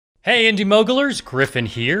Hey Indie Mogulers, Griffin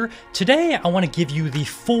here. Today I want to give you the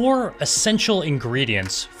 4 essential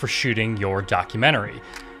ingredients for shooting your documentary.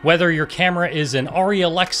 Whether your camera is an Arri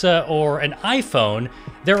Alexa or an iPhone,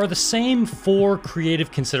 there are the same 4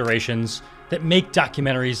 creative considerations that make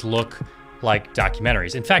documentaries look like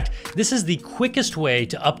documentaries. In fact, this is the quickest way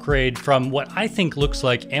to upgrade from what I think looks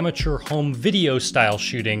like amateur home video style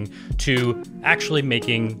shooting to actually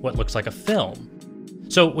making what looks like a film.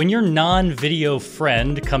 So when your non-video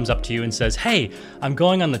friend comes up to you and says, "Hey, I'm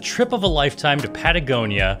going on the trip of a lifetime to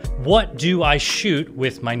Patagonia. What do I shoot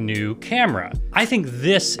with my new camera?" I think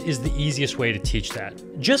this is the easiest way to teach that.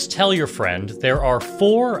 Just tell your friend there are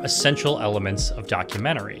 4 essential elements of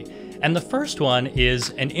documentary. And the first one is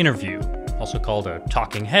an interview, also called a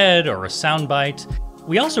talking head or a soundbite.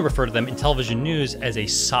 We also refer to them in television news as a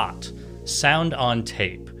SOT, sound on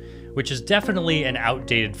tape, which is definitely an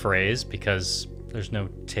outdated phrase because there's no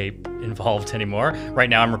tape involved anymore. Right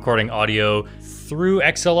now I'm recording audio through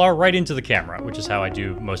XLR right into the camera, which is how I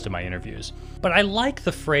do most of my interviews. But I like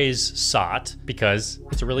the phrase SOT because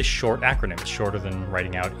it's a really short acronym. It's shorter than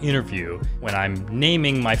writing out interview when I'm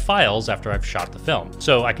naming my files after I've shot the film.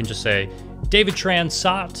 So I can just say, David Tran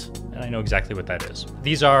SOT, and I know exactly what that is.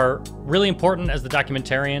 These are really important as the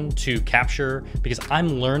documentarian to capture because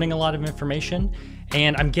I'm learning a lot of information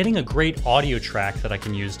and I'm getting a great audio track that I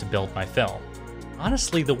can use to build my film.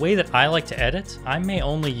 Honestly, the way that I like to edit, I may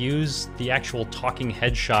only use the actual talking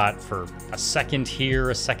headshot for a second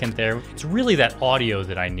here, a second there. It's really that audio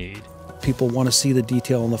that I need. People want to see the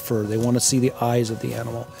detail in the fur. They want to see the eyes of the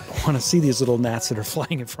animal. They want to see these little gnats that are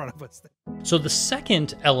flying in front of us. So the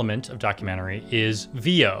second element of documentary is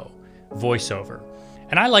VO, voiceover.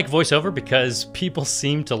 And I like voiceover because people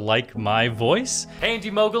seem to like my voice. Hey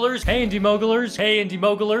Indie Mogulers, hey Indie Mogulers, hey Indie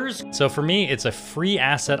Mogulers. So for me, it's a free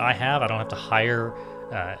asset I have. I don't have to hire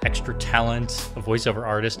extra talent, a voiceover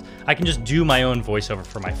artist. I can just do my own voiceover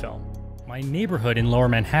for my film. My neighborhood in Lower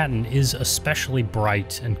Manhattan is especially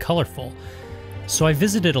bright and colorful. So I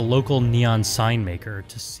visited a local neon sign maker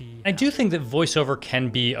to see. I do think that voiceover can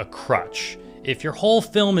be a crutch. If your whole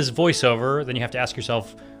film is voiceover, then you have to ask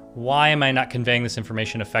yourself, why am I not conveying this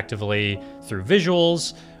information effectively through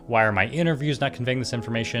visuals? Why are my interviews not conveying this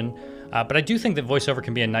information? But I do think that voiceover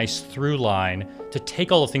can be a nice through line to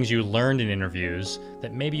take all the things you learned in interviews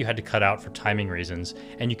that maybe you had to cut out for timing reasons,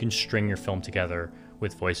 and you can string your film together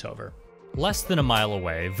with voiceover. Less than a mile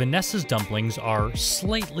away, Vanessa's dumplings are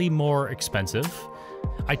slightly more expensive.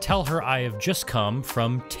 I tell her I have just come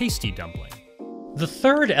from Tasty Dumpling. The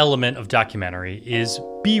third element of documentary is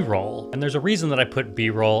B-roll, and there's a reason that I put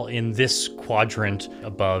B-roll in this quadrant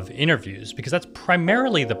above interviews, because that's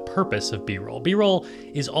primarily the purpose of B-roll. B-roll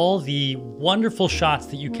is all the wonderful shots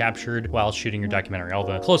that you captured while shooting your documentary, all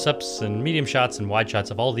the close-ups and medium shots and wide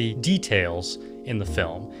shots of all the details in the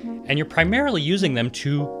film. And you're primarily using them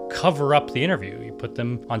to cover up the interview. You put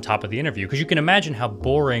them on top of the interview, because you can imagine how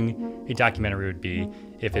boring a documentary would be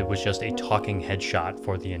if it was just a talking headshot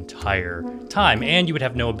for the entire time, and you would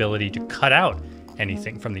have no ability to cut out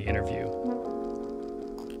anything from the interview.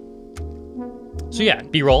 So yeah,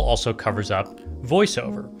 B-roll also covers up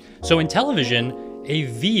voiceover. So in television, a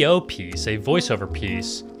VO piece, a voiceover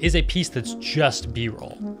piece, is a piece that's just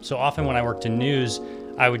B-roll. So often when I worked in news,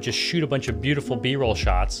 I would just shoot a bunch of beautiful B-roll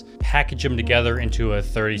shots, package them together into a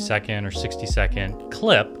 30-second or 60-second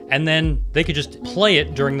clip, and then they could just play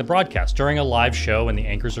it during the broadcast. During a live show when the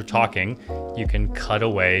anchors are talking, you can cut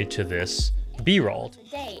away to this B-roll.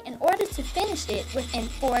 In order to finish it within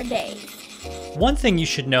 4 days. One thing you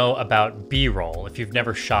should know about B-roll, if you've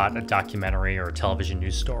never shot a documentary or a television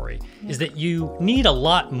news story, is that you need a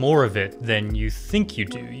lot more of it than you think you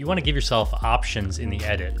do. You want to give yourself options in the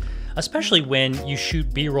edit, especially when you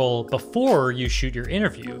shoot B-roll before you shoot your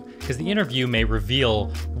interview, because the interview may reveal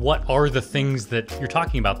what are the things that you're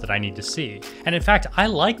talking about that I need to see. And in fact, I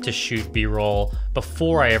like to shoot B-roll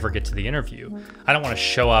before I ever get to the interview. I don't want to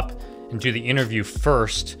show up and do the interview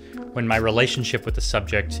first when my relationship with the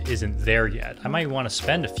subject isn't there yet. I might want to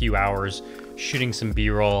spend a few hours shooting some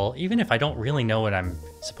B-roll, even if I don't really know what I'm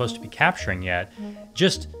supposed to be capturing yet.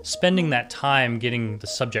 Just spending that time getting the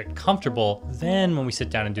subject comfortable, then when we sit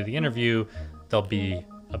down and do the interview, they'll be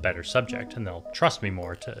a better subject and they'll trust me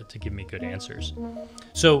more to give me good answers.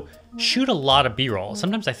 So shoot a lot of B-roll.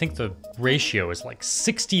 Sometimes I think the ratio is like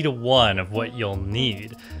 60-to-1 of what you'll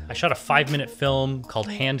need. I shot a 5-minute film called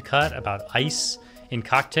Hand Cut about ice in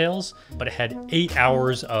cocktails, but it had 8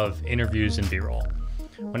 hours of interviews and B-roll.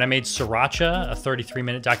 When I made Sriracha, a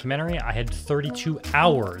 33-minute documentary, I had 32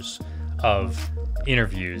 hours of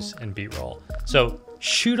interviews and B-roll. So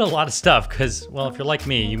shoot a lot of stuff because, well, if you're like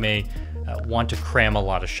me, you may want to cram a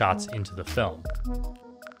lot of shots into the film.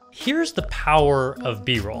 Here's the power of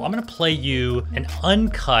B-roll. I'm gonna play you an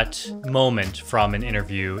uncut moment from an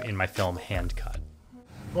interview in my film Hand Cut.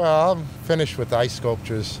 Well, I'm finished with ice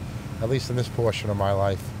sculptures, at least in this portion of my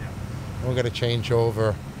life. We're going to change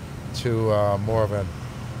over to more of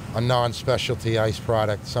a non-specialty ice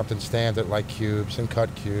product, something standard like cubes and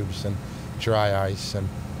cut cubes and dry ice and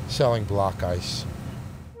selling block ice.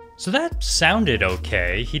 So that sounded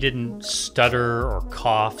okay. He didn't stutter or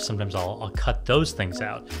cough. Sometimes I'll cut those things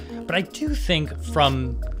out. But I do think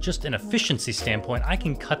from just an efficiency standpoint, I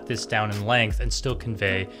can cut this down in length and still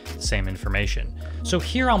convey the same information. So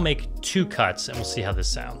here I'll make 2 cuts and we'll see how this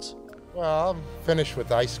sounds. Well, I'm finished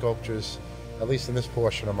with ice sculptures, at least in this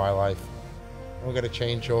portion of my life. We're going to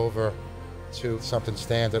change over to something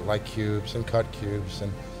standard like cubes and cut cubes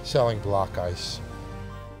and selling block ice.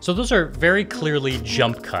 So those are very clearly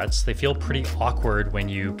jump cuts. They feel pretty awkward when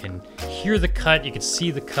you can hear the cut, you can see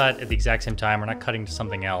the cut at the exact same time. We're not cutting to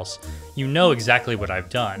something else. You know exactly what I've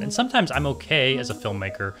done. And sometimes I'm okay as a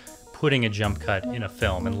filmmaker putting a jump cut in a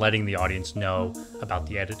film and letting the audience know about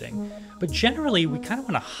the editing. But generally, we kind of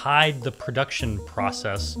want to hide the production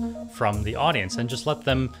process from the audience and just let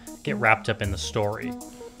them get wrapped up in the story.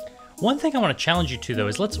 One thing I want to challenge you to, though,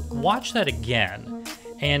 is let's watch that again.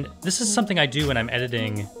 And this is something I do when I'm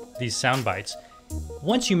editing these sound bites.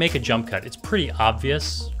 Once you make a jump cut, it's pretty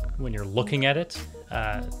obvious when you're looking at it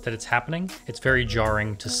that it's happening. It's very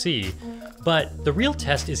jarring to see. But the real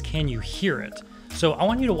test is, can you hear it? So I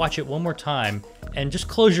want you to watch it one more time and just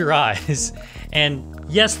close your eyes. And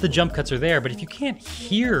yes, the jump cuts are there, but if you can't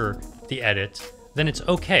hear the edit, then it's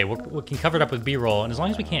okay. We can cover it up with B-roll, and as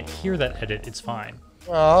long as we can't hear that edit, it's fine.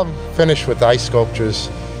 Well, I'm finished with ice sculptures,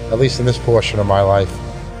 at least in this portion of my life.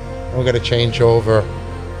 We're going to change over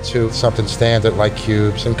to something standard like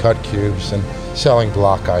cubes and cut cubes and selling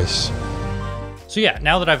block ice. So yeah,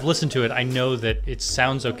 now that I've listened to it, I know that it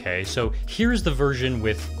sounds okay. So here's the version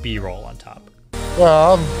with B-roll on top.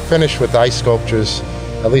 Well, I'm finished with ice sculptures,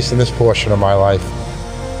 at least in this portion of my life.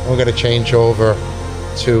 We're going to change over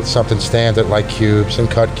to something standard like cubes and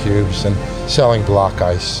cut cubes and selling block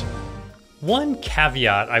ice. One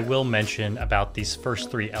caveat I will mention about these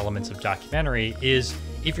first 3 elements of documentary is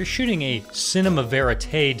if you're shooting a cinema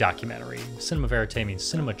verite documentary, cinema verite means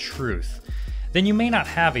cinema truth, then you may not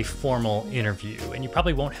have a formal interview and you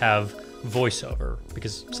probably won't have voiceover,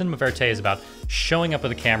 because cinema verite is about showing up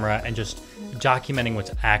with a camera and just documenting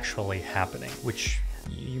what's actually happening, which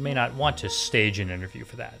you may not want to stage an interview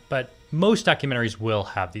for that. But most documentaries will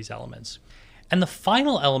have these elements. And the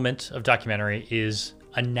final element of documentary is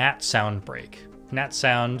a nat sound break. Nat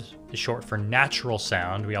sound is short for natural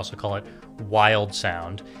sound. We also call it wild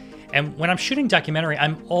sound. And when I'm shooting documentary,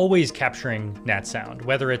 I'm always capturing nat sound,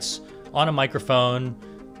 whether it's on a microphone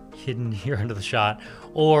hidden here under the shot,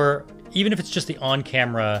 or even if it's just the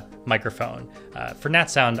on-camera microphone. For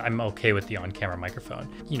nat sound, I'm okay with the on-camera microphone.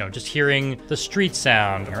 You know, just hearing the street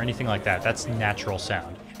sound or anything like that, that's natural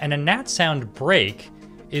sound. And a nat sound break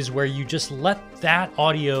is where you just let that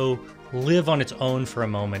audio live on its own for a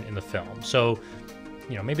moment in the film. So,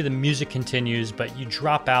 you know, maybe the music continues, but you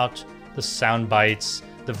drop out the sound bites,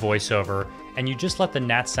 the voiceover, and you just let the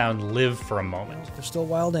nat sound live for a moment. They're still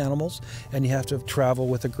wild animals, and you have to travel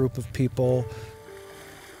with a group of people.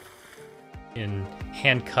 In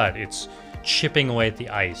Hand Cut, it's chipping away at the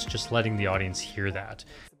ice, just letting the audience hear that.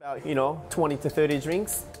 About, 20 to 30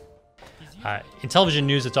 drinks. In television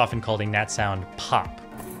news, it's often called a nat sound pop.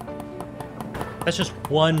 That's just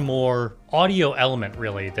one more audio element,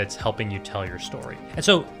 really, that's helping you tell your story. And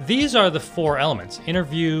so these are the 4 elements: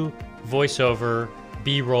 interview, voiceover,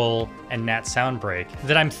 B-roll, and nat sound break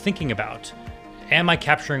that I'm thinking about. Am I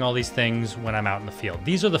capturing all these things when I'm out in the field?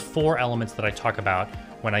 These are the 4 elements that I talk about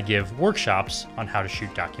when I give workshops on how to shoot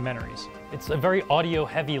documentaries. It's a very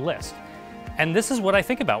audio-heavy list. And this is what I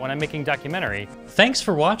think about when I'm making documentary. Thanks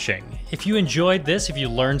for watching. If you enjoyed this, if you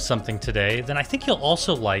learned something today, then I think you'll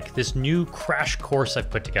also like this new crash course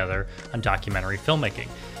I've put together on documentary filmmaking.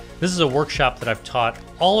 This is a workshop that I've taught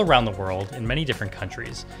all around the world in many different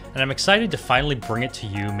countries, and I'm excited to finally bring it to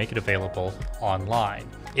you, make it available online.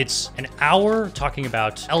 It's an hour talking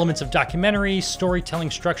about elements of documentary,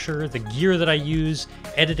 storytelling structure, the gear that I use,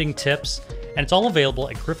 editing tips, and it's all available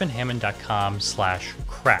at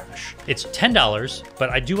griffinhammond.com/crash. It's $10,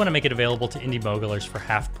 but I do want to make it available to indie mogulers for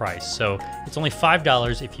half price, so it's only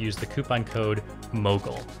 $5 if you use the coupon code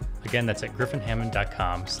MOGUL. Again, that's at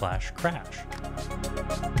griffinhammond.com/crash.